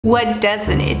What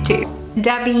doesn't it do?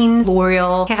 Dabine,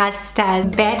 L'Oreal, Kerastase,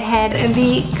 Bedhead,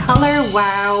 the color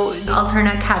Wow,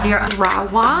 Alternate Caviar,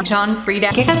 Rawa, John Frieda,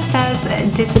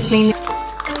 Kerastase, Discipline,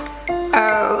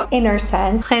 oh,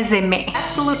 Innersence, Thermique,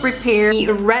 Absolute Repair,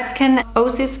 Redken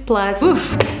Osis Plus,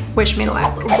 oof, wish me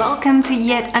luck. Welcome to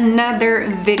yet another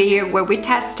video where we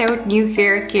test out new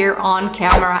hair care on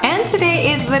camera. And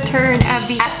today is the turn of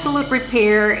the Absolute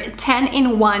Repair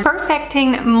 10-in-1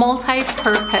 Perfecting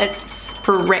Multi-Purpose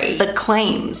Spray. The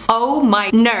claims: oh my,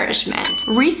 nourishment,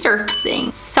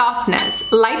 resurfacing,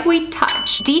 softness, lightweight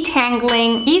touch,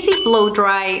 detangling, easy blow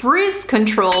dry, frizz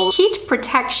control, heat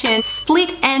protection,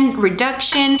 split end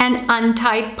reduction, and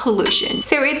anti-pollution.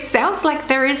 So it sounds like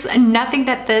there is nothing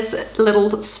that this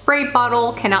little spray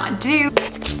bottle cannot do.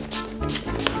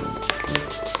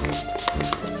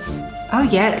 Oh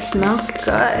yeah, it smells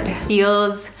good.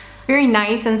 Feels very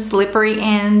nice and slippery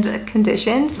and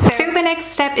conditioned. So the next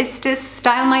step is to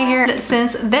style my hair.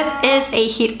 Since this is a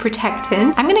heat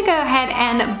protectant, I'm gonna go ahead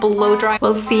and blow dry.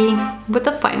 We'll see what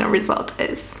the final result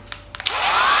is.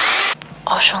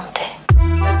 Enchanté.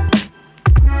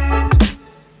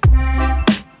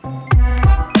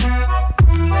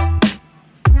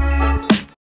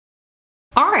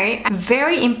 Alright, I'm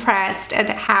very impressed at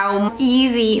how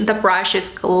easy the brush is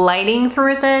gliding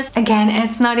through this. Again,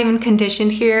 it's not even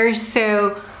conditioned here,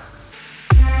 so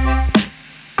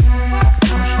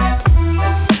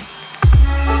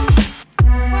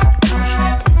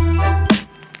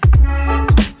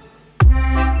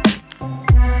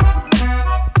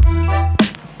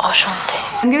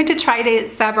I'm going to try to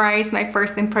summarize my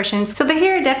first impressions. So the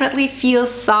hair definitely feels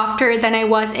softer than I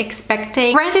was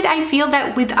expecting. Granted, I feel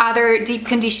that with other deep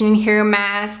conditioning hair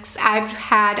masks, I've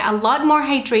had a lot more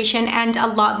hydration and a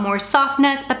lot more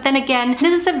softness, but then again,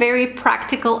 this is a very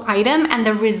practical item, and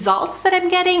the results that I'm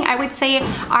getting, I would say,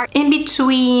 are in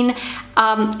between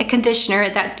a conditioner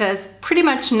that does pretty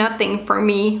much nothing for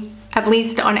me, at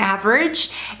least on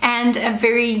average, and a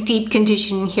very deep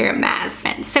conditioning hair mask.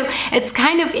 And so it's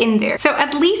kind of in there. So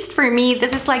at least for me,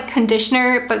 this is like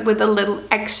conditioner, but with a little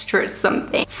extra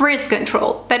something. Frizz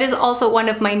control, that is also one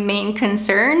of my main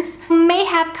concerns. May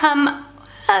have come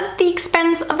at the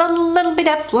expense of a little bit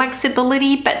of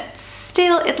flexibility, but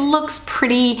still it looks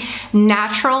pretty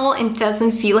natural and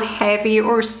doesn't feel heavy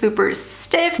or super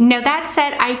stiff. Now that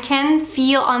said, I can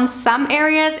feel on some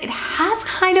areas it has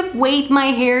kind of weighed my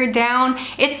hair down.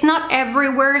 It's not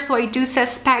everywhere, so I do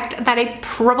suspect that I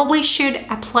probably should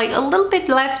apply a little bit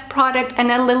less product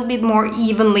and a little bit more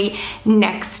evenly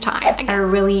next time. I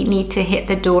really need to hit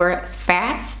the door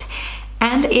fast.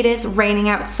 And it is raining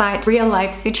outside. Real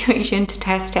life situation to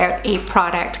test out a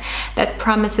product that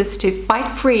promises to fight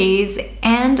frizz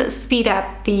and speed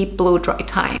up the blow dry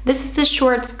time. This is the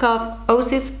Schwarzkopf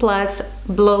Osis Plus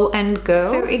Blow and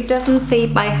Go. So it doesn't say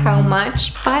by how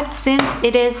much, but since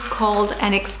it is called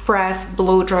an express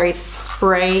blow dry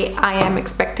spray, I am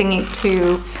expecting it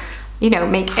to, you know,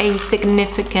 make a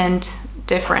significant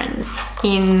difference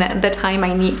in the time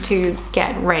I need to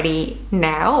get ready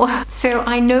now. So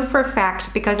I know for a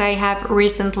fact, because I have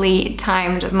recently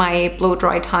timed my blow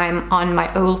dry time on my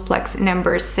Olaplex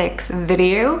number 6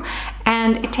 video,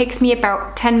 and it takes me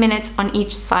about 10 minutes on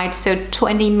each side, so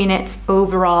 20 minutes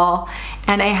overall,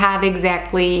 and I have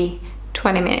exactly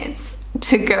 20 minutes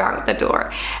to go out the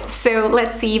door. So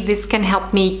let's see if this can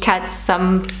help me cut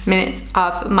some minutes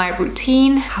off my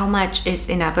routine. How much is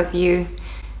enough of you?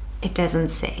 It doesn't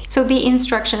say. So the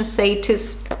instructions say to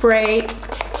spray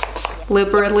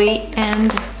liberally,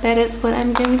 and that is what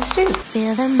I'm going to do.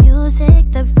 Feel the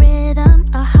music, the rhythm,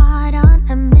 a heart on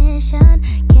a mission,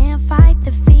 can't fight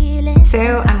the feeling.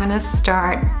 So I'm gonna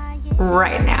start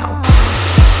right now.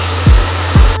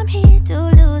 I'm here to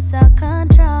lose all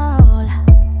control.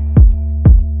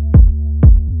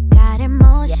 Got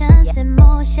emotions in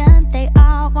motion, they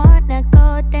all wanna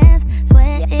go dance,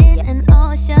 sweat in an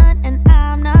ocean, and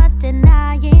I'm not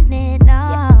denying it,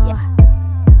 no.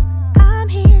 I'm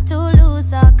here to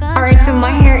lose all control. Alright, so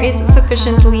my hair is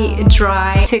sufficiently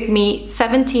dry. It took me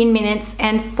 17 minutes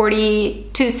and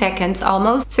 42 seconds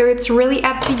almost. So it's really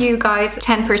up to you guys.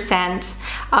 10%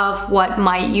 of what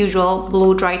my usual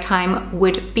blow dry time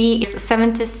would be.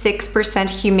 76%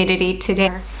 humidity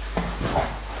today.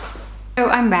 So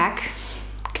I'm back,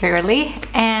 clearly,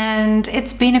 and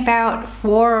it's been about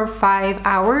 4 or 5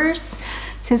 hours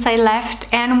since I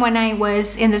left, and when I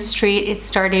was in the street it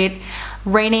started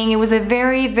raining. It was a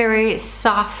very, very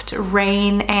soft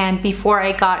rain, and before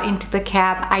I got into the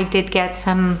cab I did get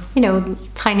some, you know,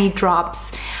 tiny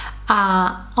drops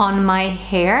on my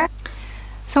hair.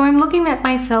 So I'm looking at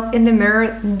myself in the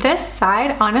mirror. This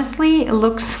side honestly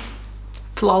looks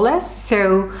flawless,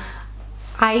 so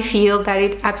I feel that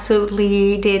it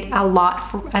absolutely did a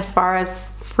lot as far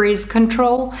as frizz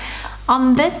control.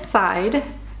 On this side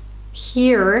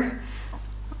here,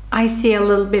 I see a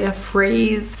little bit of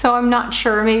frizz, so I'm not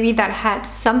sure, maybe that had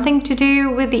something to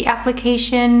do with the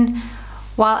application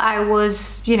while I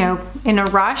was, you know, in a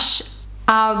rush.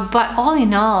 But all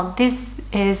in all, this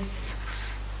is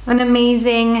an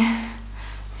amazing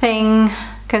thing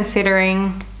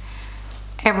considering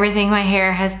everything my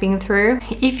hair has been through.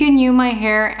 If you knew my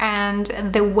hair and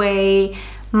the way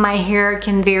my hair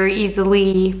can very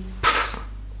easily,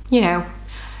 you know,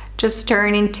 just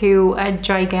turn into a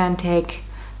gigantic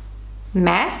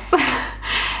mess,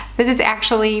 this is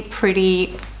actually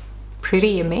pretty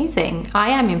amazing. I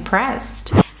am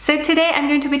impressed. So today I'm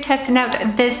going to be testing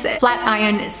out this flat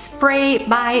iron spray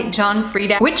by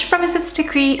Frieda, which promises to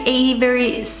create a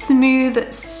very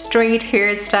smooth, straight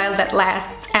hairstyle that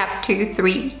lasts up to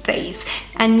 3 days.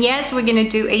 And yes, we're gonna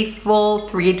do a full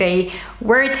 3-day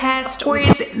wear test. Or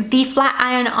is the flat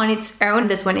iron on its own.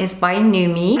 This one is by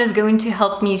Numi. It is going to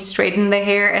help me straighten the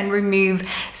hair and remove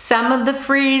some of the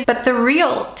frizz. But the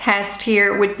real test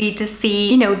here would be to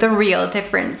see, you know, the real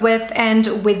difference with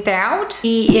and without.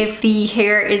 See if the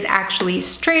hair is actually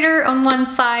straighter on one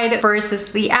side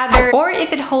versus the other, or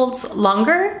if it holds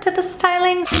longer to the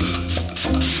styling.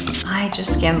 I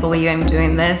just can't believe I'm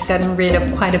doing this. Gotten rid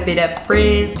of quite a bit of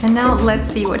frizz. And now let's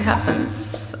see what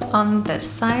happens on this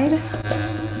side.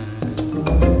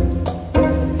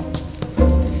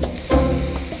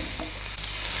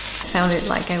 Sounded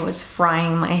like I was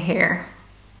frying my hair.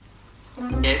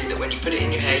 Is that when you put it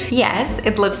in your hair? Yes,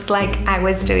 it looks like I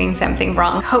was doing something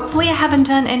wrong. Hopefully I haven't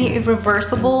done any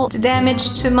irreversible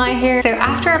damage to my hair. So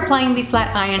after applying the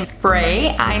flat iron spray,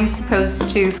 I'm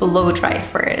supposed to blow dry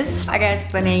first. I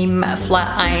guess the name flat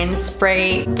iron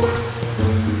spray.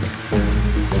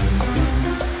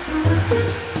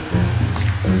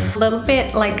 A little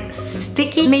bit like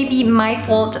sticky, maybe my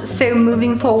fault. So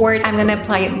moving forward, I'm gonna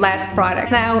apply less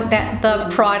product. Now that the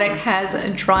product has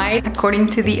dried, according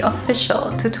to the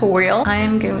official tutorial, I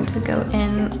am going to go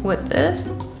in with this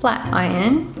flat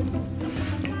iron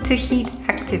to heat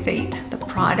activate the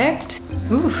product.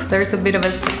 Oof, there's a bit of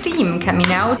a steam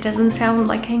coming out. It doesn't sound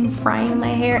like I'm frying my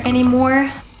hair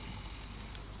anymore.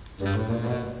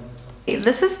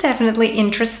 This is definitely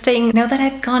interesting. Now that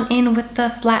I've gone in with the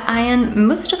flat iron,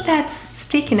 most of that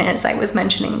stickiness I was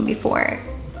mentioning before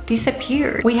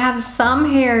disappeared. We have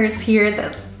some hairs here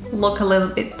that look a little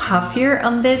bit puffier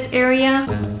on this area.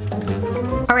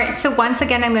 Alright, so once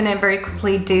again, I'm gonna very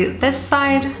quickly do this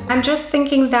side. I'm just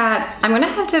thinking that I'm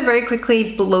gonna have to very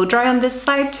quickly blow dry on this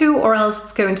side too, or else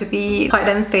it's going to be quite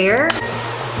unfair.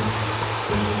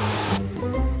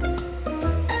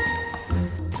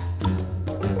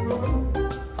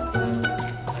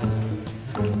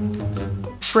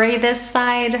 Spray this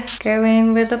side, go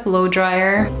in with a blow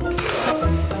dryer.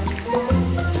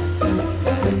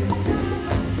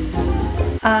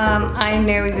 I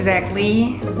know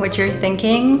exactly what you're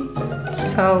thinking.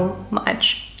 So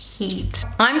much heat.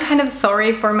 I'm kind of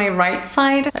sorry for my right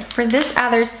side, but for this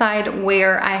other side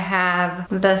where I have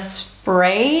the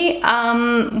spray,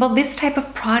 well, this type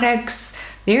of products,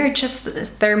 they're just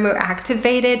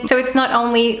thermoactivated. So it's not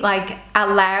only like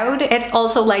allowed, it's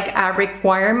also like a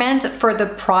requirement for the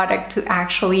product to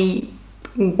actually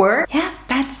work. Yeah,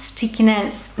 that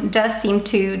stickiness does seem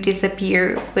to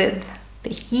disappear with the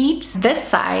heat. This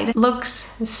side looks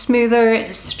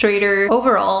smoother, straighter,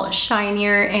 overall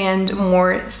shinier and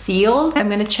more sealed. I'm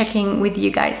gonna check in with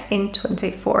you guys in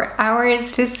 24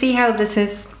 hours to see how this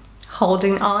is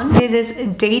holding on. This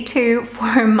is day 2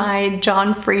 for my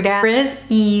Frieda Frizz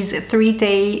Ease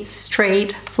 3-day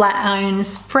straight flat iron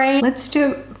spray. Let's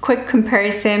do a quick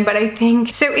comparison, but I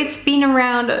think so it's been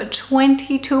around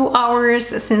 22 hours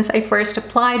since I first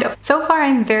applied. So far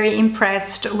I'm very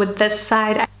impressed with this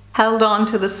side. I held on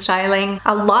to the styling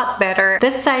a lot better.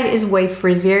 This side is way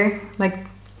frizzier. Like,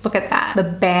 look at that. The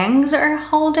bangs are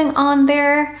holding on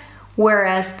there,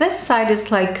 whereas this side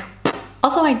is like,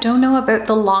 also, I don't know about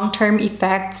the long-term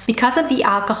effects because of the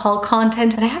alcohol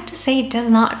content, but I have to say it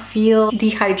does not feel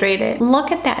dehydrated.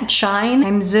 Look at that shine.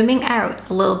 I'm zooming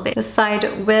out a little bit. The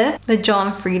side with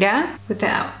the Frieda,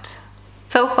 without.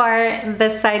 So far,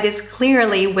 this side is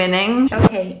clearly winning.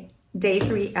 Okay, day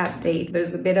 3 update.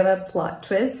 There's a bit of a plot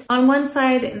twist. On one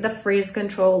side, the frizz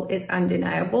control is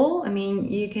undeniable. I mean,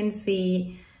 you can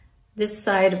see this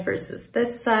side versus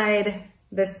this side.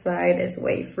 This side is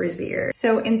way frizzier.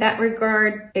 So in that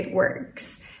regard, it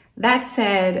works. That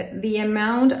said, the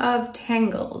amount of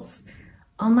tangles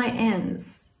on my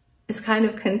ends is kind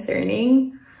of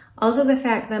concerning. Also the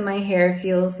fact that my hair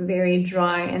feels very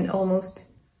dry and almost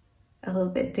a little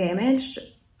bit damaged.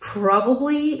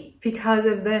 probably because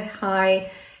of the high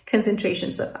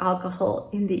concentrations of alcohol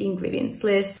in the ingredients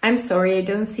list. I'm sorry, I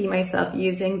don't see myself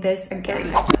using this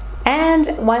again. And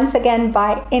once again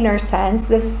by Innersence,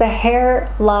 this is the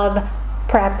Hair Love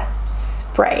Prep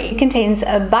Spray. It contains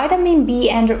a vitamin B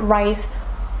and rice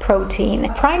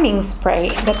protein priming spray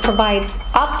that provides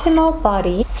optimal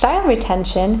body, style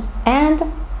retention, and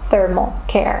thermal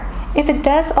care. If it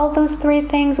does all those three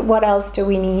things, what else do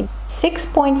we need?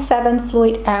 6.7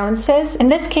 fluid ounces. In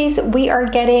this case, we are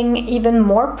getting even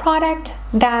more product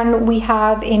than we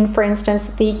have in, for instance,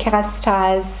 the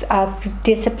Kerastase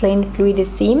Discipline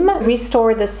Fluidisime.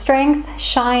 Restore the strength,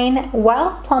 shine,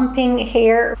 while plumping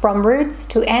hair from roots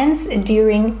to ends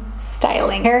during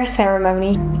styling. Hair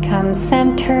ceremony becomes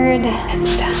centered and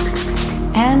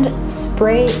done. And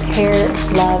spray Hair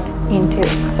Love into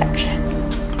sections.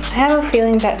 I have a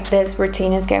feeling that this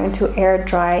routine is going to air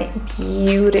dry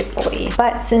beautifully,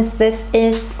 but since this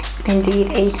is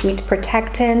indeed a heat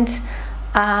protectant,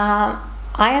 I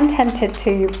am tempted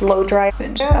to blow dry.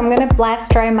 I'm gonna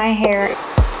blast dry my hair.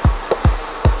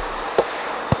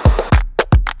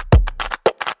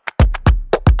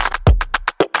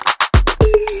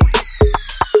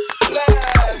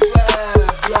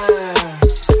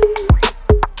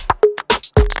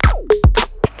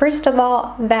 First of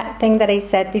all, that thing that I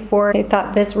said before, I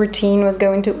thought this routine was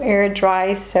going to air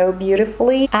dry so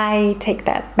beautifully. I take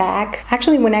that back.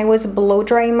 Actually, when I was blow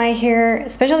drying my hair,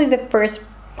 especially the first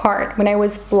part, when I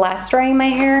was blast drying my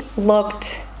hair,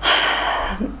 looked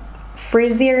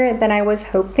frizzier than I was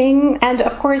hoping. And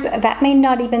of course, that may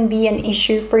not even be an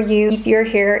issue for you if your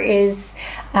hair is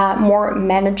more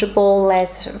manageable,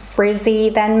 less frizzy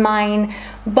than mine.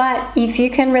 But if you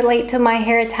can relate to my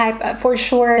hair type, for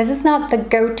sure, this is not the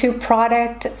go-to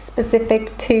product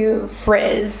specific to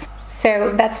frizz.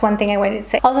 So that's one thing I wanted to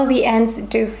say. Also, the ends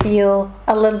do feel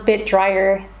a little bit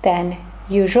drier than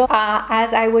usual.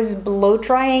 As I was blow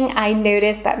drying, I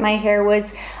noticed that my hair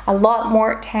was a lot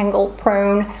more tangle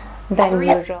prone than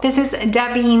usual. This is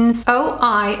Davines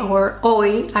OI or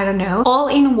OI, I don't know,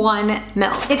 all-in-one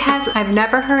milk. It has, I've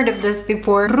never heard of this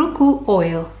before, Ruku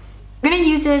oil. I'm gonna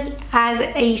use this as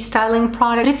a styling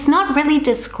product. It's not really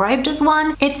described as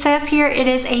one. It says here it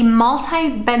is a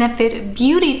multi-benefit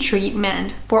beauty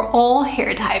treatment for all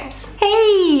hair types.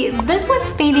 Hey, this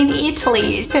one's made in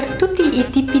Italy. Per tutti I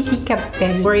tipi di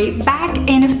capelli. Back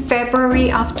in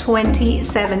February of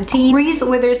 2017, Reese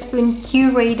Witherspoon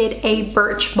curated a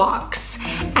Birchbox,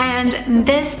 and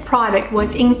this product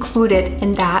was included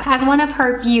in that as one of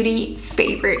her beauty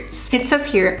favorites. It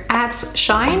says here, adds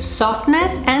shine,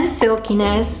 softness, and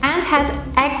silkiness, and has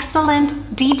excellent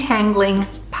detangling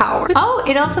power. Oh,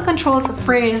 it also controls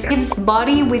frizz, gives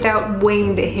body without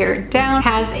weighing the hair down,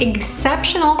 has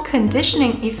exceptional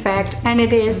conditioning effect, and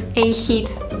it is a heat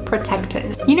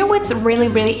protectant. You know what's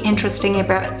really interesting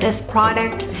about this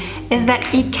product is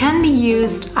that it can be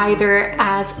used either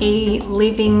as a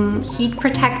living heat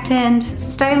protectant,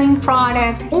 styling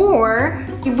product, or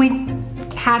if we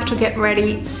have to get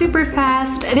ready super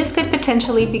fast, this could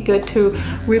potentially be good to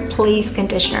replace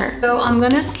conditioner. So I'm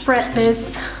gonna spread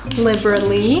this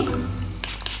liberally.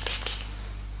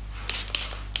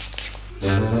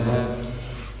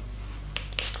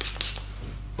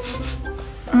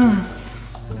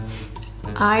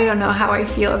 I don't know how I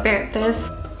feel about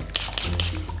this.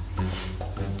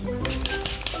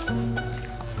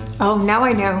 Oh, now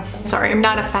I know. Sorry, I'm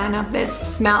not a fan of this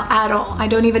smell at all. I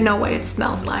don't even know what it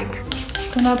smells like.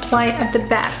 I'm gonna apply it at the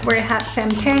back where I have some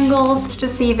tangles to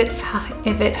see if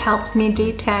it helps me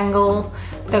detangle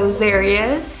those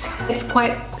areas. It's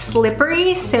quite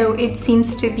slippery, so it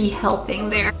seems to be helping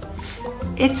there.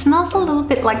 It smells a little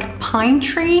bit like pine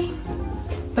tree,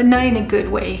 but not in a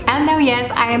good way. And now, yes,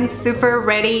 I am super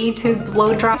ready to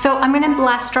blow dry. So I'm gonna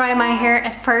blast dry my hair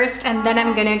at first, and then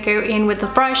I'm gonna go in with the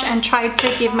brush and try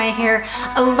to give my hair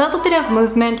a little bit of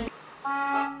movement.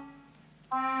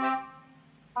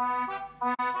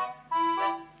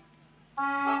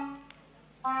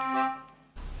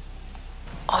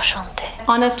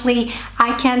 Honestly,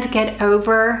 I can't get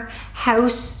over how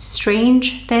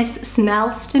strange this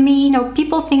smells to me. You know,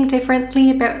 people think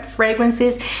differently about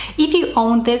fragrances. If you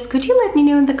own this, could you let me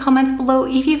know in the comments below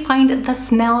if you find the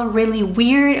smell really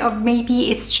weird, or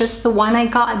maybe it's just the one I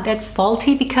got that's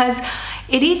faulty, because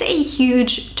it is a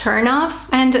huge turnoff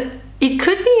and it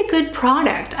could be a good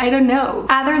product, I don't know.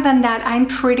 Other than that, I'm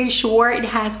pretty sure it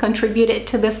has contributed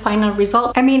to this final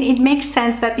result. I mean, it makes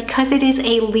sense that because it is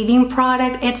a leave-in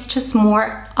product, it's just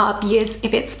more obvious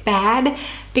if it's bad,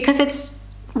 because it's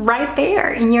right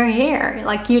there in your hair,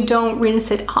 like you don't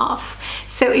rinse it off.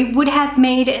 So it would have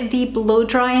made the blow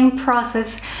drying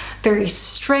process very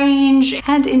strange,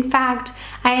 and in fact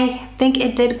I think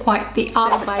it did quite the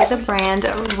opposite. By the brand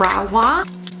Rawa.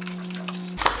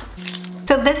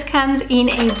 So this comes in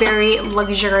a very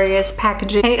luxurious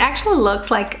packaging, and it actually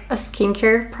looks like a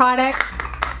skincare product.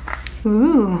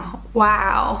 Ooh,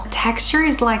 wow. Texture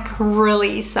is like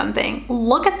really something.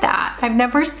 Look at that. I've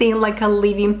never seen like a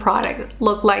leave-in product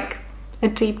look like a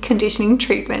deep conditioning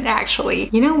treatment, actually.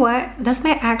 You know what? This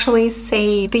might actually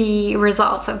say the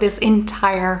results of this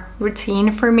entire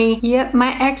routine for me. Yep,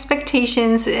 my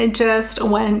expectations just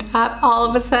went up all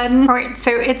of a sudden. All right,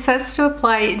 so it says to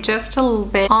apply just a little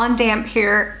bit on damp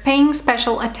hair, paying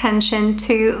special attention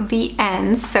to the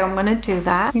ends. So I'm gonna do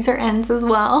that. These are ends as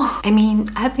well. I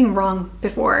mean, I've been wrong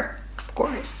before, of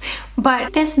course,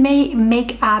 but this may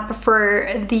make up for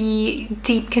the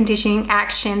deep conditioning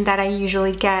action that I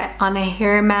usually get on a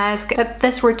hair mask, but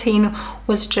this routine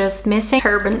was just missing.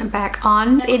 Turban back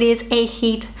on. It is a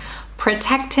heat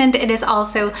protectant. It is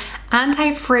also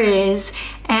anti-frizz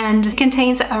and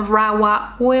contains a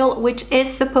Rawa oil, which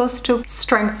is supposed to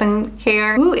strengthen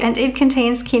hair. Ooh, and it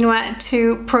contains quinoa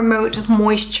to promote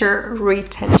moisture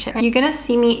retention. You're gonna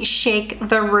see me shake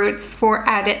the roots for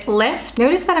added lift.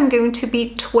 Notice that I'm going to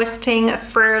be twisting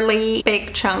fairly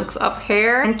big chunks of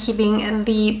hair and keeping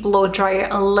the blow dryer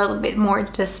a little bit more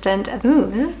distant. Ooh,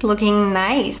 this is looking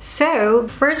nice. So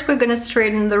first we're gonna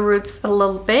straighten the roots a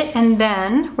little bit, and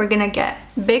then we're gonna get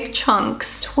big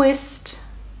chunks, twist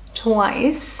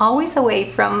twice, always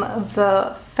away from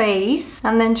the face,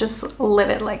 and then just leave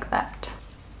it like that.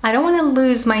 I don't want to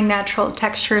lose my natural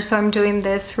texture, so I'm doing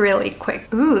this really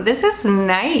quick. Ooh, this is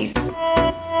nice.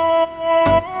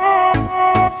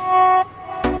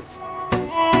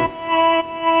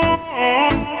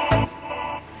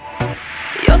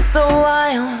 You're so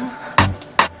wild,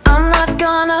 I'm not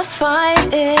gonna fight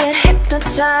it.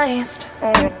 Hypnotized,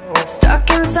 stuck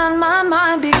inside my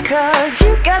mind, because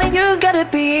you gotta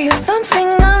be something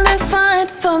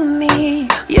undefined for me.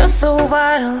 You're so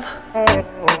wild,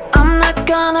 I'm not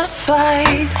gonna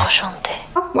fight. Enchanté.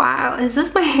 Oh wow, is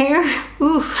this my hair?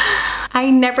 Oof. I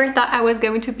never thought I was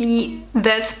going to be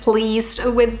this pleased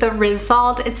with the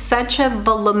result. It's such a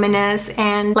voluminous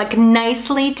and like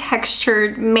nicely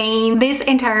textured mane. This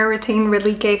entire routine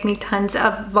really gave me tons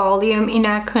of volume in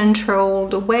a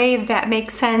controlled way, if that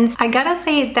makes sense. I gotta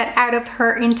say that out of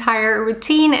her entire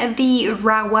routine, the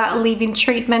Rawa leave-in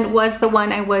treatment was the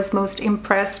one I was most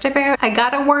impressed about. I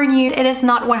gotta warn you, it is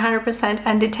not 100%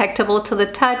 undetectable to the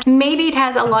touch. Maybe it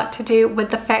has a lot to do with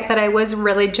the fact that I was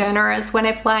really generous when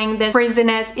applying this.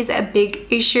 Frizziness is a big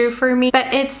issue for me, but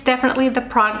it's definitely the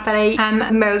product that I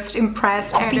am most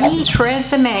impressed with. The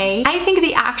Thermique, I think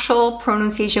the actual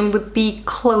pronunciation would be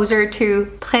closer to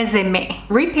Thermique.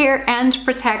 Repair and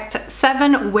Protect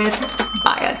 7 with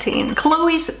biotin.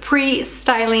 Chloe's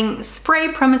pre-styling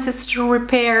spray promises to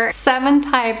repair 7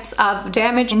 types of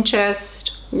damage in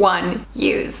just one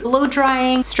use. Blow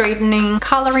drying, straightening,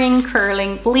 coloring,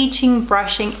 curling, bleaching,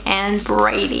 brushing, and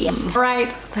braiding.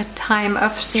 Right, the time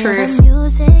of truth. The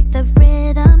music, the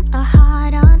rhythm, a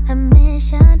heart on a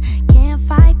mission. Can't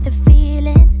fight the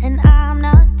feeling, and I'm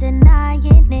not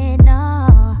denying it,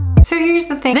 no. So here's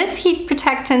the thing, this heat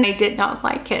protectant, I did not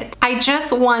like it. I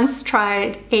just once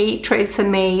tried a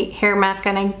Thermique hair mask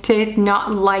and I did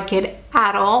not like it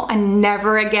at all, and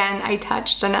never again I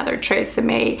touched another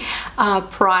Thermique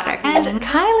product. And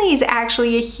Kylie is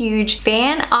actually a huge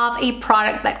fan of a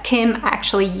product that Kim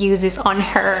actually uses on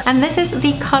her, and this is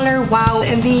the Color Wow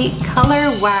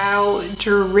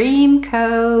Dream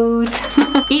Coat.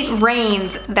 It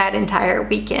rained that entire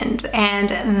weekend, and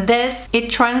this, it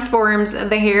transforms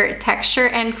the hair texture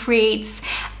and creates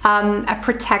a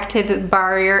protective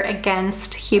barrier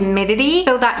against humidity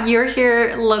so that your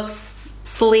hair looks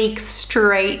sleek,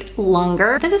 straight,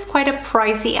 longer. This is quite a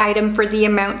pricey item for the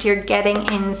amount you're getting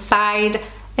inside.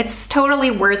 It's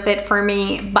totally worth it for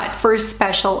me, but for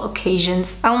special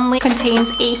occasions only.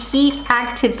 Contains a heat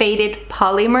activated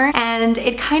polymer, and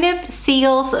it kind of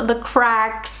seals the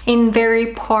cracks in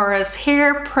very porous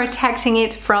hair, protecting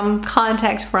it from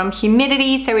contact from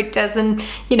humidity so it doesn't,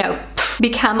 you know,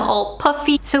 become all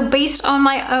puffy. So based on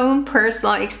my own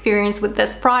personal experience with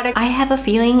this product, I have a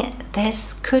feeling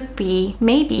this could be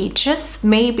maybe, just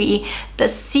maybe, the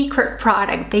secret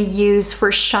product they use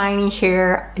for shiny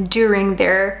hair during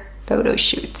their photo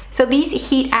shoots. So these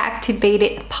heat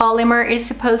activated polymer is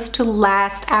supposed to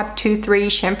last up to 3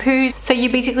 shampoos. So you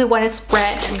basically want to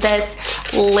spread this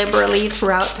liberally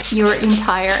throughout your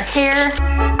entire hair.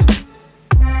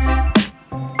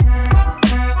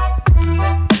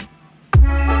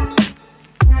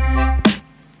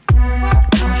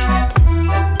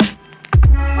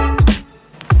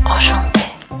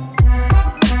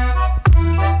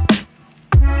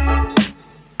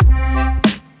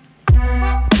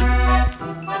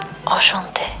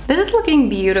 Enchanté. This is looking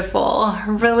beautiful,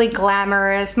 really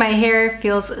glamorous. My hair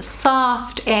feels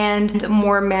soft and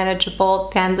more manageable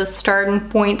than the starting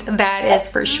point, that is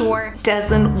for sure.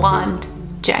 Doesn't want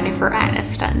Jennifer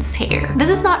Aniston's hair.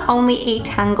 This is not only a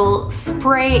tangle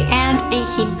spray and a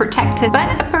heat protectant,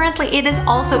 but apparently it is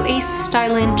also a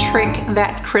styling trick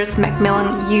that Chris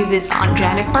McMillan uses on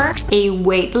Jennifer. A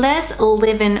weightless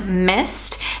leave-in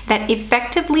mist that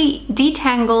effectively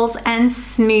detangles and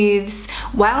smooths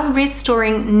while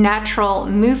restoring natural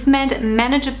movement,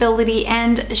 manageability,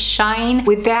 and shine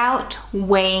without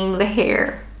weighing the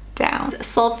hair down.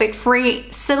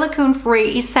 Sulfate-free,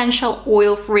 silicone-free, essential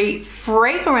oil-free,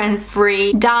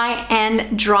 fragrance-free, dye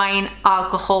and drying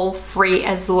alcohol-free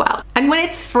as well. And when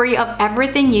it's free of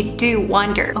everything, you do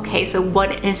wonder, okay, so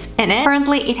what is in it?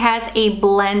 Currently, it has a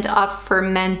blend of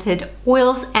fermented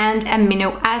oils and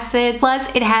amino acids, plus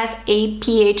it has a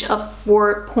pH of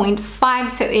 4.5,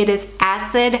 so it is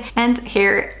acid, and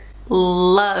hair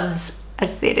loves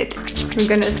acidity. I'm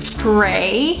gonna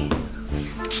spray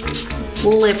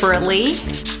liberally.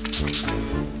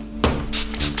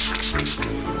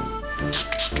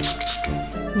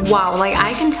 Wow, like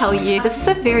I can tell you, this is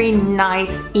a very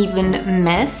nice even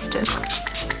mist.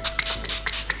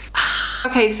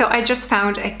 Okay, so I just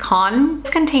found a con.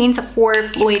 This contains 4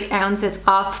 fluid ounces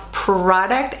of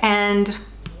product, and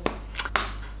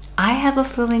I have a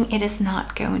feeling it is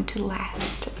not going to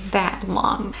last that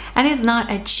long. And it's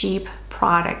not a cheap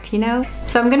product, you know?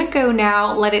 So I'm gonna go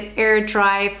now, let it air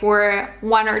dry for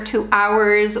 1 or 2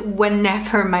 hours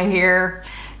whenever my hair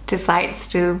decides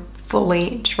to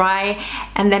fully dry,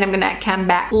 and then I'm gonna come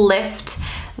back, lift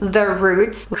the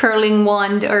roots, curling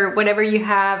wand or whatever you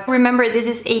have. Remember, this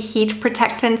is a heat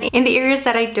protectant. In the areas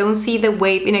that I don't see the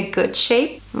wave in a good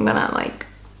shape, I'm gonna like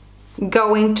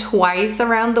going twice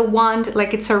around the wand,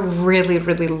 like it's a really,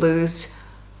 really loose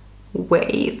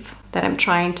wave that I'm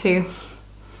trying to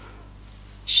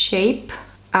shape.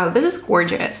 Oh, this is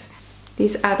gorgeous.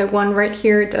 This other one right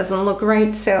here doesn't look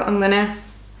right, so I'm gonna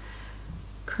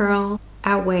curl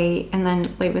away and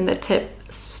then leaving the tip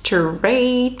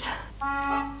straight.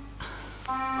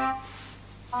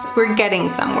 So we're getting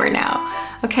somewhere now.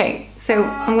 Okay, so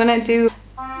I'm gonna do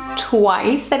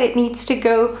twice that it needs to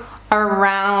go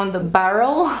around the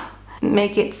barrel,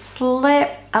 make it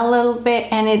slip a little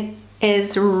bit, and it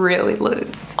is really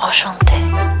loose.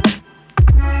 Enchanté.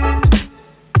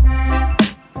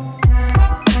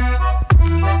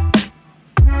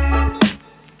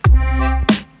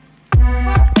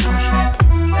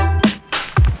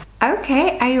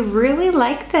 Okay, I really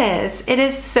like this. It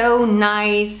is so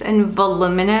nice and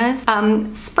voluminous.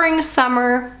 Spring,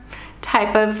 summer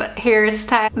type of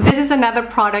hairstyle. This is another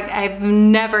product I've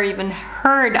never even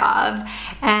heard of,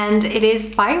 and it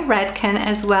is by Redken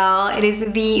as well. It is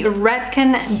the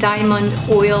Redken Diamond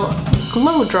Oil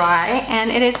Glow Dry,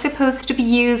 and it is supposed to be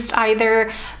used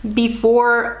either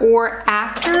before or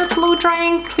after blow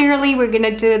drying. Clearly we're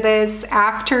gonna do this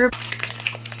after.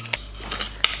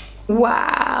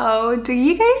 Wow, do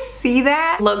you guys see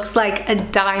that? Looks like a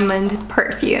diamond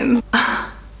perfume.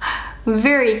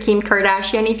 Very Kim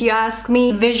Kardashian, if you ask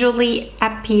me. Visually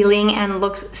appealing and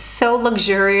looks so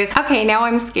luxurious. Okay, now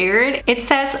I'm scared. It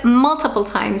says multiple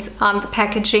times on the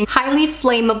packaging, highly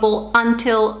flammable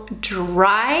until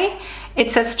dry. It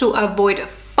says to avoid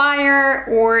fire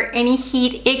or any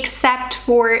heat except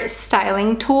for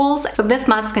styling tools. So this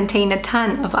must contain a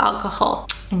ton of alcohol.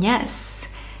 And yes,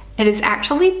 it is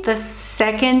actually the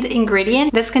second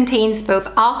ingredient. This contains both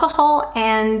alcohol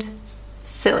and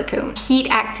silicone, heat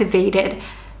activated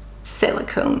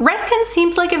silicone. Redken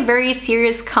seems like a very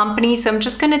serious company, so I'm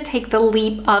just gonna take the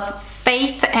leap of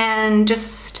faith and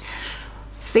just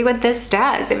see what this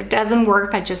does. If it doesn't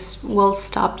work, I just will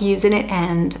stop using it,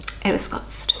 and it was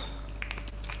closed.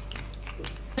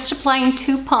 Just applying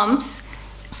 2 pumps,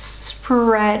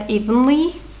 spread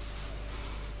evenly.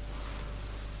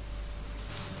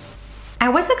 I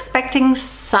was expecting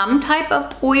some type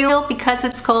of oil because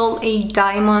it's called a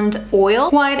diamond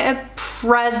oil. Quite a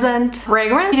present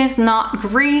fragrance. It is not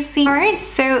greasy. All right,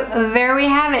 so there we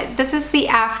have it. This is the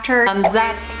after.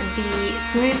 That's the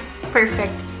Smooth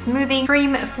Perfect Smoothing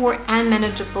Cream for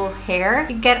unmanageable hair.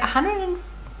 You get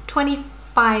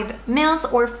 125 mils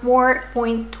or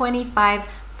 4.25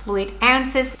 fluid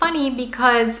ounces. Funny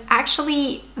because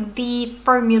actually the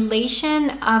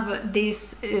formulation of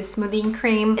this smoothing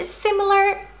cream is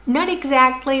similar, not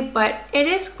exactly, but it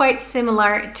is quite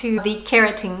similar to the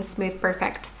Keratin Smooth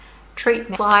Perfect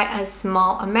treatment. Apply a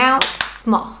small amount,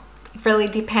 small. It really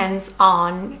depends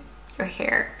on your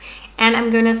hair. And I'm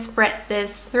gonna spread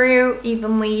this through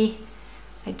evenly.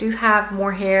 I do have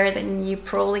more hair than you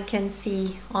probably can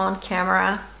see on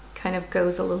camera kind of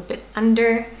goes a little bit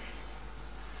under.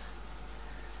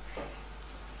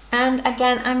 And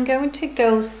again, I'm going to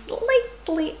go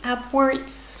slightly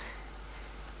upwards,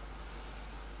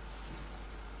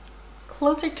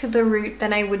 closer to the root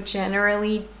than I would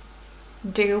generally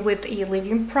do with a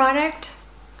leave-in product.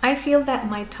 I feel that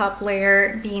my top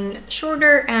layer being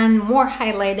shorter and more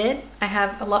highlighted, I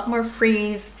have a lot more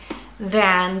frizz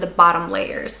than the bottom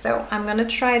layer. So I'm gonna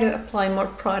try to apply more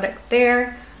product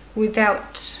there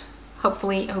without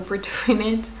hopefully overdoing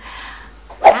it.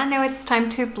 And now it's time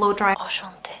to blow dry.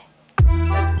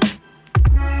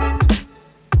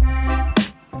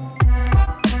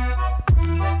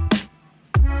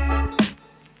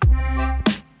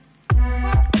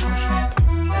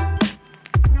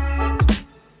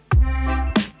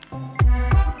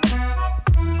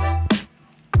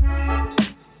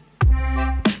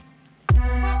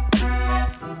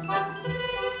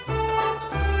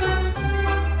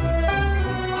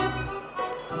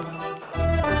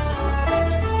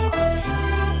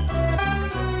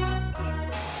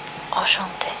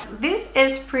 This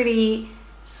is pretty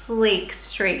sleek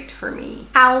straight for me.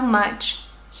 How much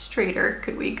straighter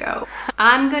could we go?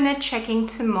 I'm gonna check in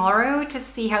tomorrow to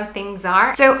see how things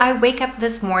are. So I wake up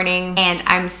this morning and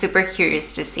I'm super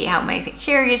curious to see how my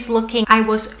hair is looking. I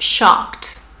was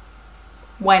shocked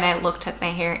when I looked at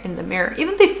my hair in the mirror.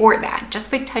 Even before that,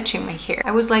 just by touching my hair,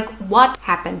 I was like, what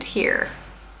happened here?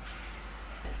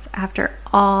 After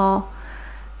all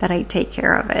that I take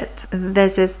care of it.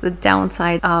 This is the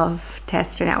downside of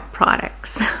testing out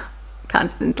products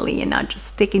constantly and not just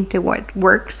sticking to what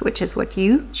works, which is what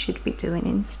you should be doing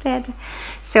instead.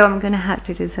 So I'm gonna have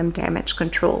to do some damage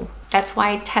control. That's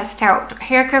why I test out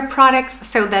hair care products,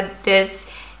 so that this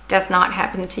does not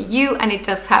happen to you and it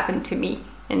does happen to me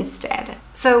instead.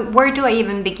 So where do I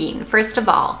even begin? First of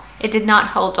all, it did not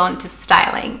hold on to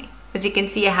styling. As you can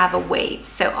see, I have a wave.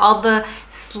 So all the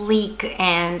sleek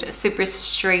and super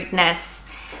straightness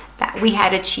that we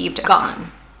had achieved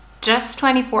gone. Just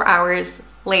 24 hours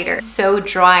later. So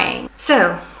drying.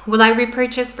 So will I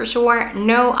repurchase for sure?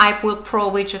 No, I will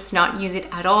probably just not use it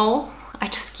at all. I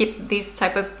just keep these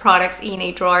type of products in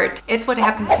a drawer. It's what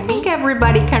happened to me. I think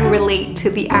everybody can relate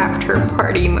to the after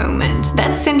party moment.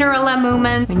 That Cinderella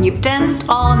moment when you've danced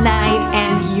all night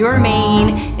and your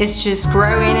mane is just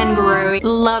growing and growing.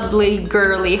 Lovely,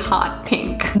 girly, hot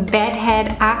pink.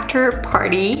 Bedhead after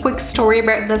party. Quick story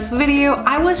about this video.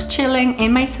 I was chilling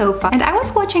in my sofa and I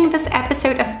was watching this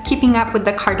episode of Keeping Up with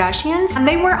the Kardashians, and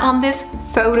they were on this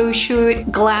photo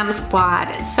shoot, glam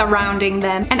squad surrounding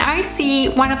them, and I see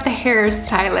one of the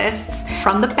hairstylists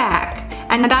from the back,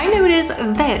 and I notice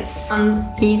this on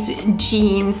his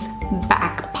jeans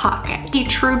back pocket. The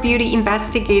true beauty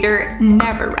investigator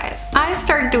never rests. I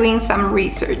start doing some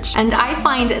research and I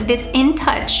find this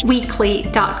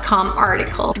InTouchWeekly.com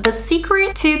article. The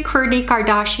secret to Kourtney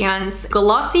Kardashian's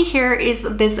glossy hair is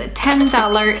this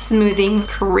 $10 smoothing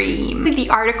cream. The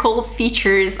article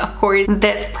features, of course,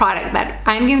 this product that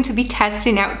I'm going to be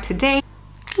testing out today.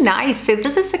 Nice. So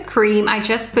this is a cream. I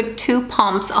just put 2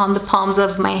 pumps on the palms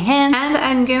of my hand and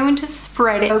I'm going to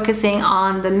spread it, focusing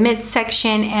on the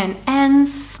midsection and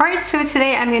ends. Alright, so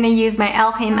today I'm going to use my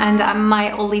Elhim and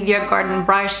my Olivia Garden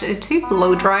brush to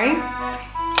blow dry.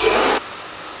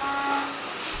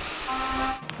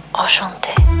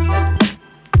 Enchanté.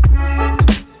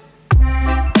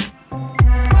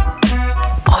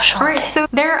 Alright, so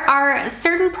there are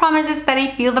certain promises that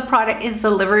I feel the product is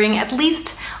delivering, at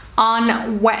least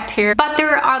on wet hair, but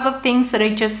there are other things that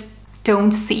I just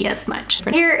don't see as much.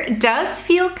 Hair does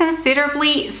feel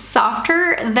considerably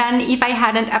softer than if I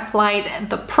hadn't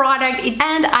applied the product,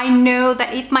 and I know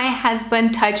that if my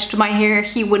husband touched my hair,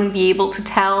 he wouldn't be able to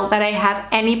tell that I have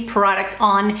any product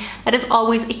on. That is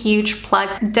always a huge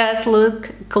plus. It does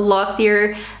look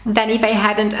glossier than if I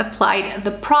hadn't applied the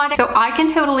product, so I can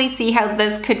totally see how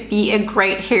this could be a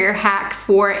great hair hack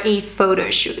for a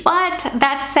photo shoot. But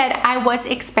that said, I was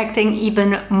expecting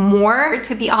even more.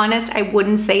 To be honest, I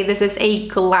wouldn't say this is a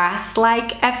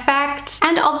glass-like effect,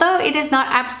 and although it is not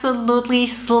absolutely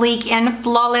sleek and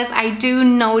flawless, I do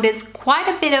notice quite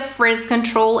a bit of frizz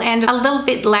control and a little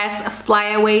bit less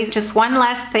flyaways. Just one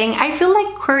last thing, I feel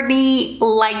like Kourtney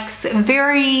likes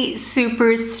very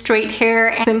super straight hair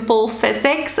and simple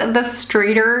physics. The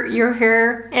straighter your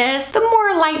hair is, the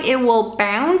more light it will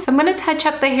bounce. I'm gonna touch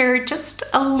up the hair just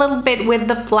a little bit with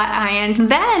the flat iron.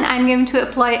 Then I'm going to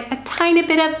apply a tiny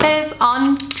bit of this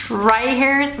on dry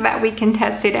hair so that we can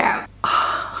test it out.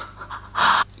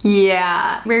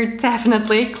 Yeah, we're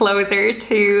definitely closer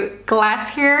to glass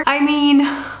hair. I mean,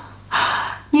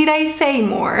 you Need I say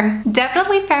more?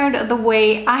 Definitely found the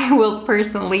way I will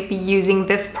personally be using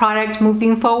this product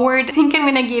moving forward. I think I'm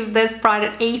gonna give this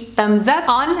product a thumbs up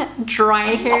on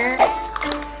dry hair.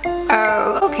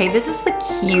 Oh, okay, this is the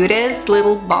cutest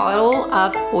little bottle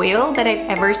of oil that I've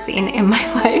ever seen in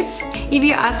my life. If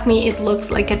you ask me, it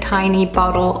looks like a tiny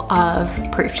bottle of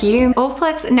perfume.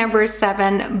 Olaplex number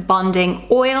 7 Bonding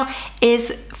Oil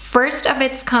is first of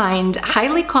its kind,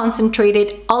 highly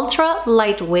concentrated, ultra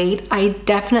lightweight. I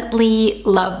definitely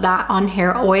love that on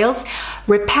hair oils.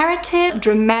 Reparative,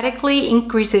 dramatically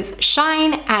increases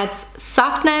shine, adds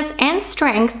softness and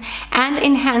strength, and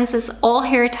enhances all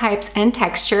hair types and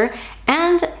texture,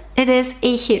 and it is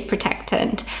a heat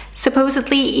protectant.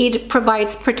 Supposedly, it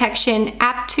provides protection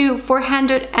up to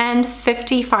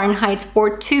 450 Fahrenheit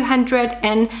or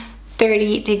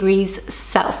 230 degrees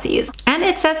Celsius. And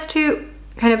it says to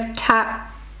kind of tap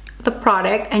the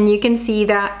product, and you can see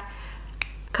that a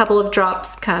couple of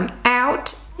drops come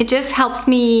out. It just helps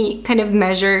me kind of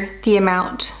measure the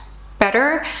amount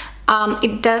better.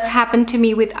 It does happen to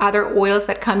me with other oils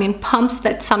that come in pumps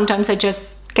that sometimes I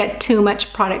just get too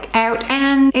much product out,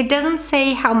 and it doesn't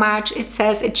say how much. It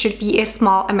says it should be a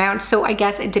small amount, so I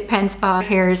guess it depends on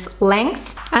hair's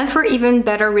length. And for even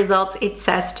better results, it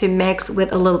says to mix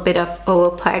with a little bit of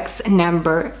Olaplex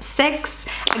number 6.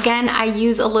 Again, I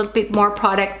use a little bit more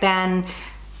product than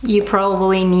you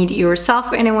probably need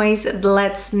yourself. Anyways,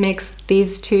 let's mix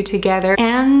these two together,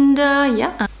 and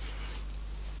yeah.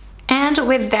 And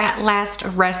with that last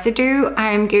residue,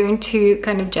 I'm going to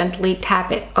kind of gently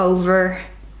tap it over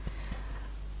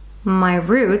my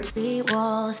roots.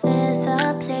 Walls, there's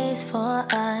a place for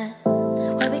us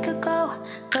where we could go,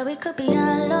 where we could be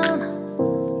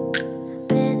alone.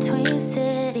 Between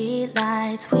city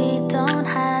lights, we don't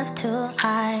have to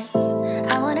hide.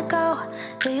 I wanna go,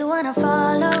 do you wanna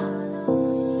follow?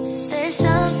 There's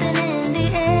something in the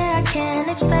air, I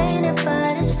can't explain it,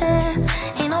 but it's there.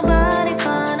 Ain't nobody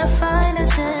gonna find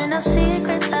us in our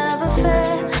secret love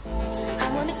affair. I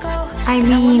wanna go, I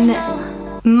mean,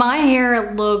 my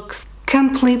hair looks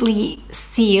completely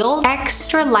sealed,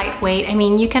 extra lightweight. I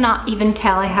mean, you cannot even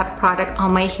tell I have product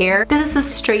on my hair. This is the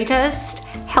straightest,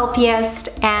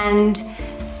 healthiest, and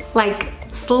like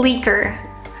sleeker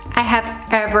I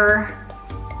have ever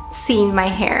seen my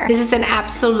hair. This is an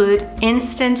absolute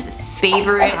instant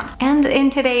favorite. And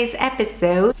in today's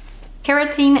episode,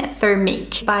 Keratin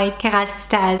Thermique by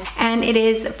Kerastase, and it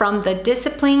is from the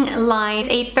Discipline line. It's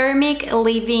a thermic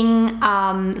leave-in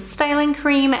styling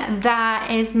cream that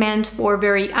is meant for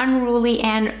very unruly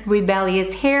and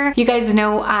rebellious hair. You guys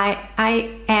know I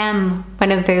am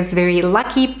one of those very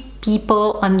lucky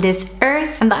people on this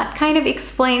earth, and that kind of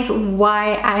explains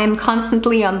why I am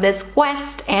constantly on this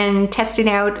quest and testing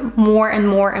out more and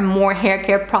more and more hair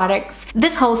care products.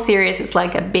 This whole series is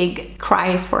like a big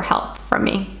cry for help from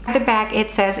me. At the back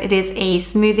it says it is a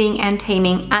smoothing and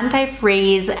taming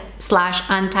anti-frizz /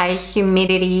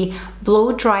 anti-humidity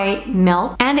blow dry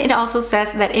milk, and it also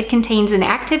says that it contains an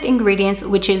active ingredient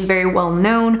which is very well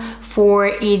known for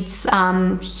its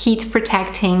heat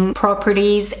protecting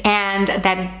properties, and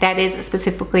that is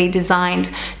specifically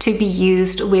designed to be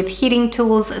used with heating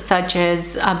tools such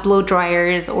as blow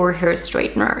dryers or hair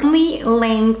straightener. Only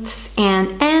lengths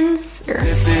and ends.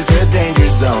 This is a danger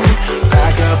zone.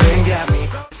 Back up and get me.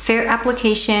 So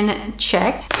application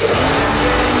checked.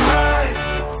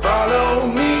 Follow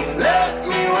me, let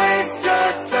me waste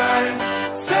your time.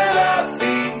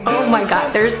 Oh my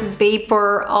god, there's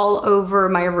vapor all over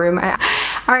my room.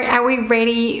 Alright, are we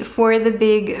ready for the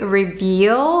big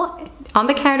reveal? On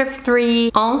the count of 3.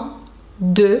 1,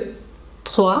 2,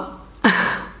 3.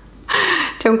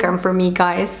 Don't come for me,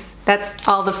 guys. That's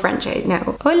all the French I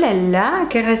know. Oh la la,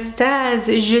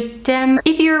 Kerastase, je t'aime.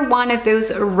 If you're one of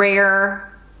those rare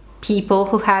people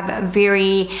who have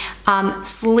very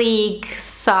sleek,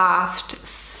 soft,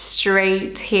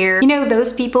 straight hair, you know,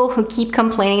 those people who keep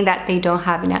complaining that they don't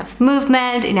have enough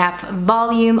movement, enough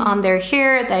volume on their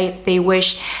hair, they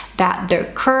wish that their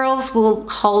curls will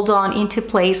hold on into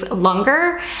place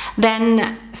longer,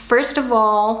 then first of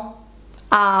all,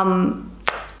 I'm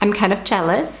kind of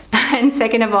jealous. And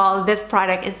second of all, this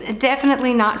product is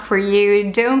definitely not for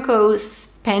you. Don't go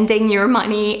spending your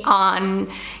money on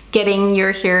getting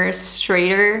your hair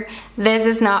straighter. This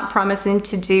is not promising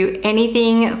to do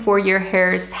anything for your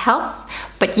hair's health,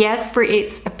 but yes, for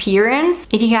its appearance.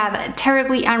 If you have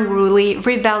terribly unruly,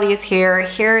 rebellious hair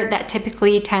that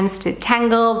typically tends to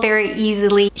tangle very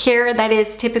easily, hair that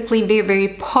is typically very, very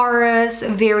porous,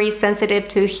 very sensitive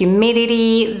to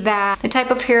humidity, that the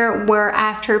type of hair where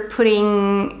after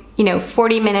putting you know,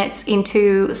 40 minutes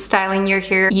into styling your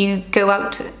hair, you go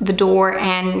out the door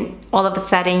and all of a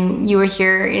sudden your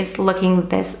hair is looking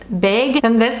this big,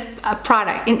 then this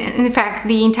product, in fact,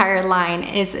 the entire line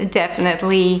is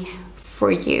definitely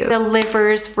for you.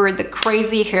 Delivers for the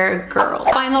crazy hair girl.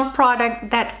 Final product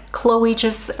that Chloe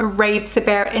just raves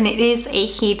about, and it is a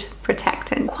heat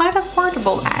protectant. Quite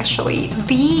affordable actually.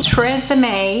 The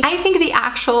Thermique. I think the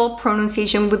actual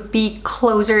pronunciation would be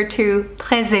closer to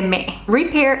Thermique.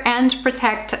 Repair and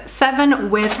Protect 7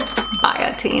 with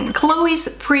biotin. Chloe's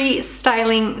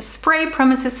pre-styling spray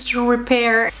promises to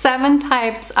repair 7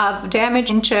 types of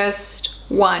damage in just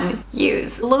 1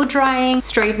 use. Blow drying,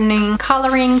 straightening,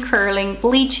 coloring, curling,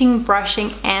 bleaching,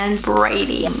 brushing, and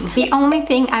braiding. The only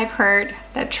thing I've heard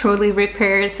that truly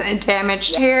repairs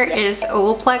damaged hair is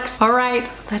Olaplex. Alright,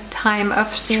 the time of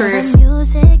truth. The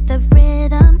music, the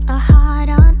rhythm, a heart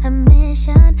on a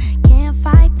mission. Can't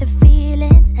fight the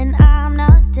feeling, and I'm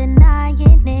not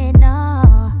denying it,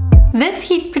 no. This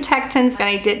heat protectant, and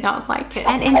I did not like it.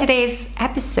 And in today's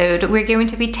episode, we're going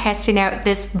to be testing out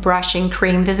this brushing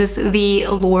cream. This is the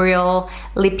L'Oreal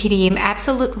Lipidem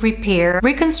Absolute Repair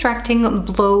Reconstructing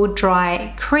Blow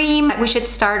Dry Cream. We should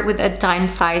start with a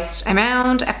dime-sized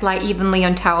amount, apply evenly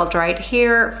on towel-dried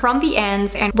hair from the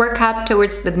ends, and work up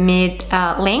towards the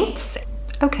mid-lengths.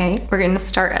 Okay, we're gonna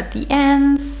start at the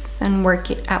ends and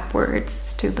work it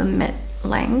upwards to the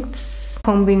mid-lengths.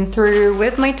 Combing through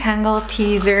with my Tangle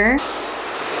Teaser.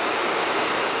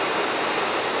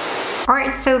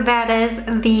 Alright, so that is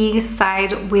the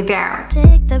side without.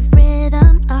 Take the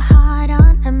rhythm, a heart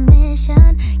on a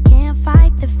mission. Can't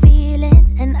fight the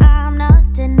feeling, and I'm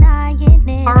not denying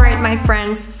it. Alright, my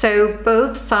friends, so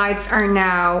both sides are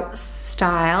now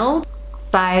styled.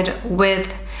 Side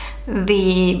with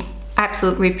the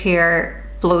Absolute Repair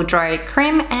Blow Dry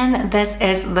Cream, and this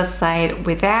is the side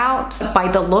without. By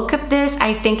the look of this,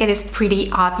 I think it is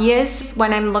pretty obvious.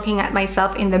 When I'm looking at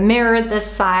myself in the mirror,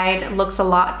 this side looks a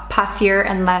lot puffier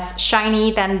and less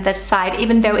shiny than this side,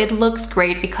 even though it looks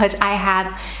great because I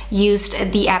have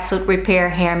used the Absolute Repair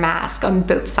hair mask on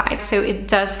both sides. So it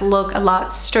does look a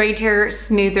lot straighter,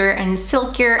 smoother, and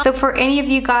silkier. So for any of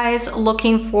you guys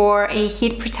looking for a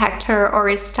heat protector or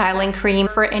a styling cream,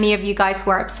 for any of you guys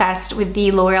who are obsessed with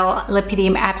the L'Oreal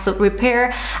Lipidem Absolute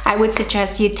Repair, I would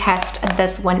suggest you test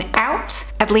this one out.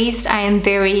 At least I am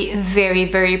very, very,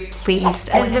 very pleased.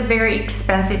 It's a very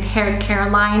expensive hair care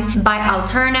line by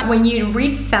Alterna. When you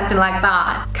read something like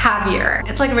that, caviar,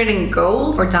 it's like reading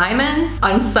gold or diamonds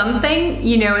on something,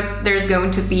 you know there's going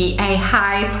to be a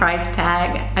high price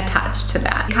tag attached to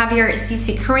that. Caviar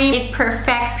CC cream, it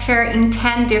perfects hair in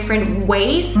 10 different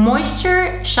ways.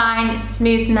 Moisture, shine,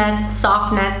 smoothness,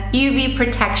 softness, UV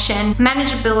protection,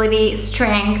 manageability,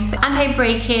 strength,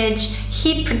 anti-breakage,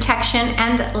 heat protection,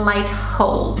 and light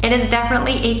hold. It is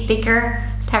definitely a thicker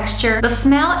texture. The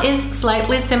smell is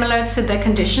slightly similar to the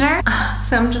conditioner,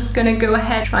 so I'm just gonna go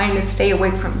ahead trying to stay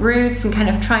away from roots and kind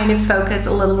of trying to focus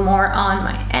a little more on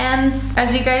my ends.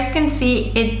 As you guys can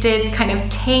see, it did kind of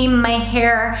tame my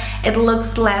hair. It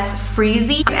looks less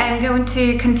frizzy. I'm going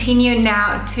to continue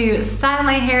now to style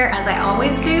my hair as I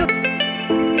always do.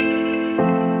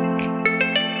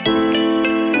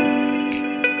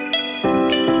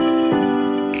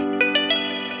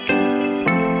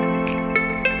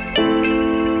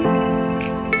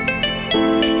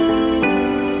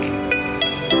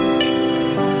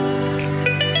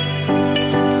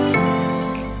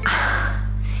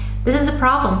 This is a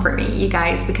problem for me, you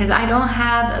guys, because I don't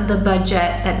have the budget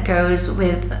that goes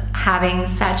with having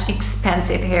such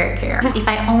expensive hair care. If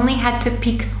I only had to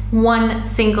pick one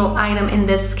single item in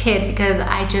this kit because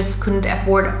I just couldn't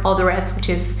afford all the rest, which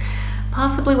is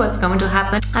possibly what's going to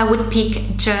happen, I would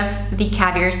pick just the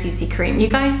Caviar CC cream. You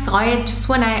guys saw it just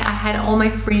when I had all my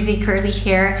frizzy curly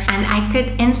hair, and I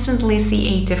could instantly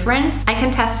see a difference. I can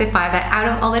testify that out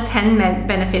of all the 10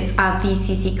 benefits of the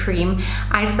CC cream,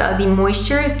 I saw the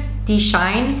moisture, the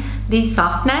shine, the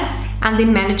softness, and the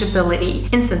manageability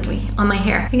instantly on my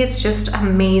hair. I think it's just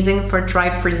amazing for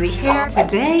dry frizzy hair.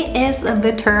 Today is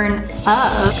the turn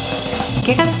of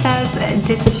Kerastase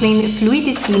Discipline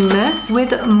Fluidisime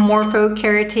with Morpho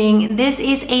Keratin. This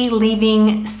is a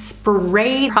leave-in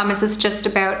spray. Promises just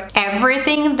about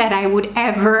everything that I would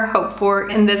ever hope for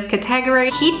in this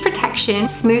category. Heat protection,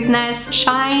 smoothness,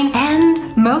 shine, and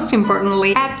most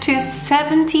importantly, up to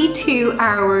 72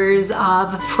 hours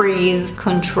of freeze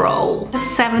control.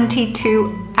 72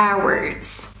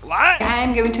 hours. What?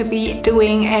 I'm going to be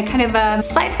doing a kind of a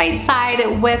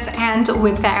side-by-side with and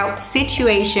without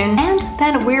situation, and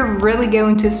then we're really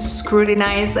going to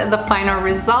scrutinize the final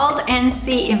result and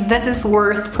see if this is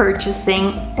worth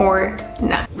purchasing or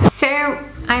not. So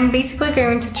I'm basically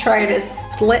going to try to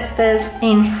split this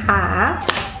in half.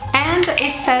 And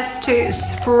it says to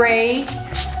spray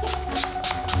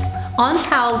on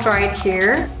towel dried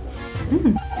hair.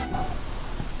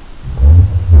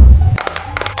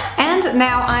 And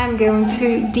now I'm going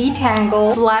to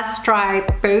detangle, blast dry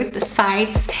both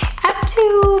sides up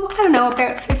to, I don't know,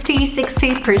 about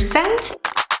 50–60%.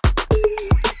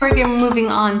 We're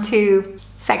moving on to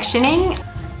sectioning.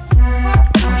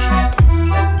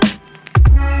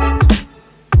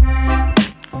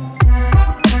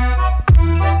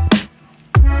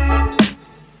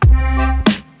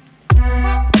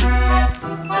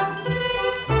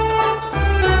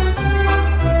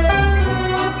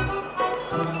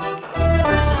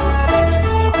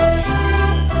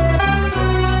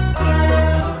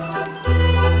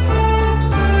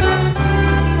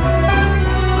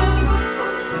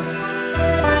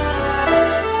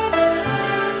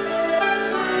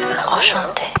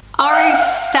 Alright,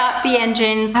 stop the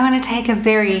engines. I want to take a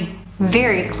very,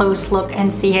 very close look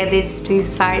and see how these two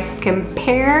sides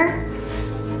compare.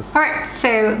 Alright,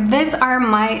 so these are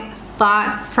my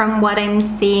thoughts from what I'm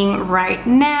seeing right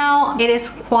now. It is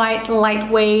quite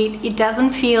lightweight. It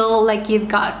doesn't feel like you've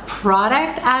got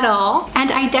product at all.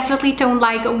 And I definitely don't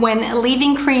like when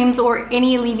leave-in creams or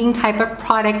any leave-in type of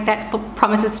product that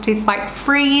promises to fight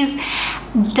frizz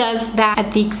does that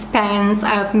at the expense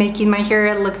of making my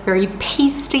hair look very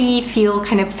pasty, feel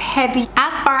kind of heavy.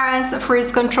 As far as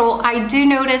frizz control, I do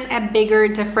notice a bigger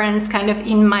difference kind of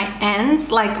in my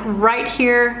ends, like right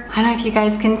here. I don't know if you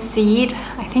guys can see it.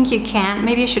 I think you can.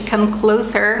 Maybe I should come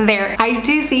closer. There, I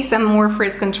do see some more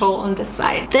frizz control on this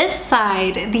side. This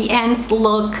side, the ends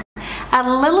look a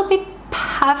little bit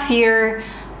puffier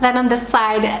than on the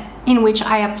side in which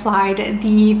I applied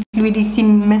the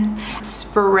Fluidisime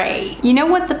spray. You know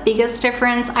what the biggest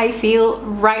difference I feel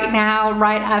right now,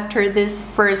 right after this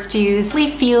first use?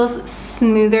 It feels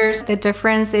smoother. The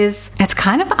difference is, it's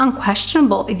kind of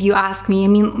unquestionable if you ask me. I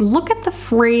mean, look at the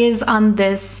frizz on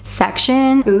this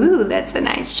section. Ooh, that's a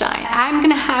nice shine. I'm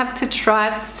gonna have to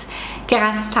trust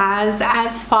Kerastase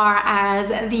as far as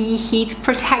the heat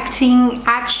protecting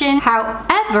action.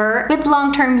 However, with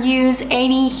long-term use,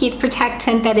 any heat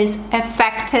protectant that is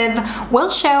effective will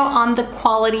show on the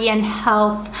quality and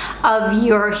health of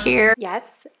your hair.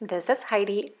 Yes, this is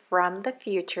Heidi from the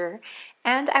future,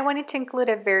 and I wanted to include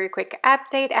a very quick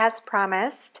update as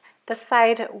promised. The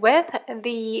side with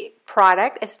the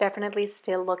product is definitely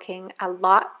still looking a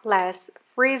lot less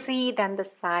frizzy than the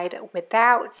side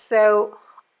without, so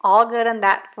all good on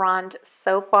that front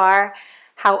so far.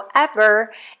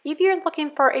 However, if you're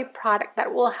looking for a product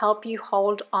that will help you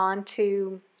hold on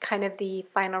to kind of the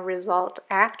final result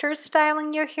after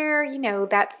styling your hair, you know,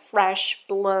 that fresh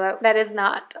blow, that is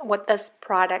not what this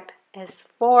product is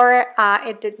for.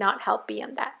 It did not help me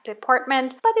in that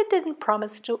department, but it didn't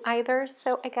promise to either,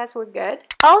 so I guess we're good.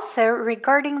 Also,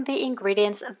 regarding the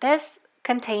ingredients, this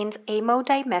contains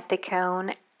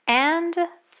amodimethicone and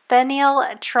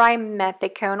phenyl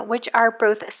trimethicone, which are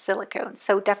both silicone,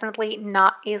 so definitely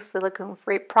not a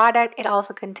silicone-free product. It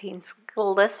also contains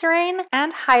glycerin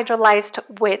and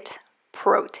hydrolyzed wheat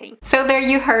protein. So there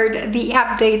you heard the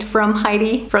update from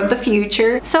Heidi from the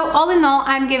future. So all in all,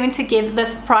 I'm going to give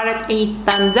this product a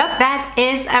thumbs up. That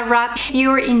is a wrap. If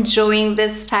you're enjoying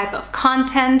this type of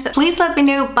content, please let me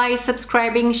know by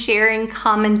subscribing, sharing,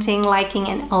 commenting, liking,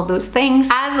 and all those things.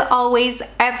 As always,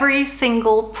 every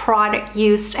single product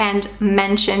used and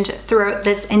mentioned throughout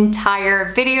this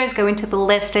entire video is going to be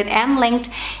listed and linked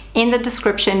in the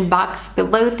description box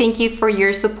below. Thank you for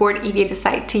your support if you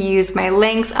decide to use my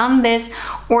links on this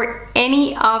or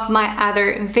any of my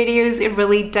other videos. It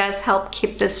really does help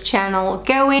keep this channel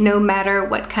going. No matter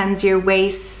what comes your way,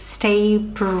 stay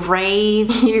brave.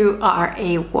 You are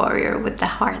a warrior with the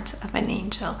heart of an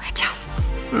angel. Ciao.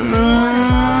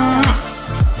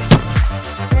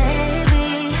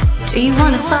 Do you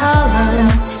want to follow?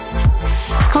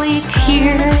 Click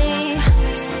here.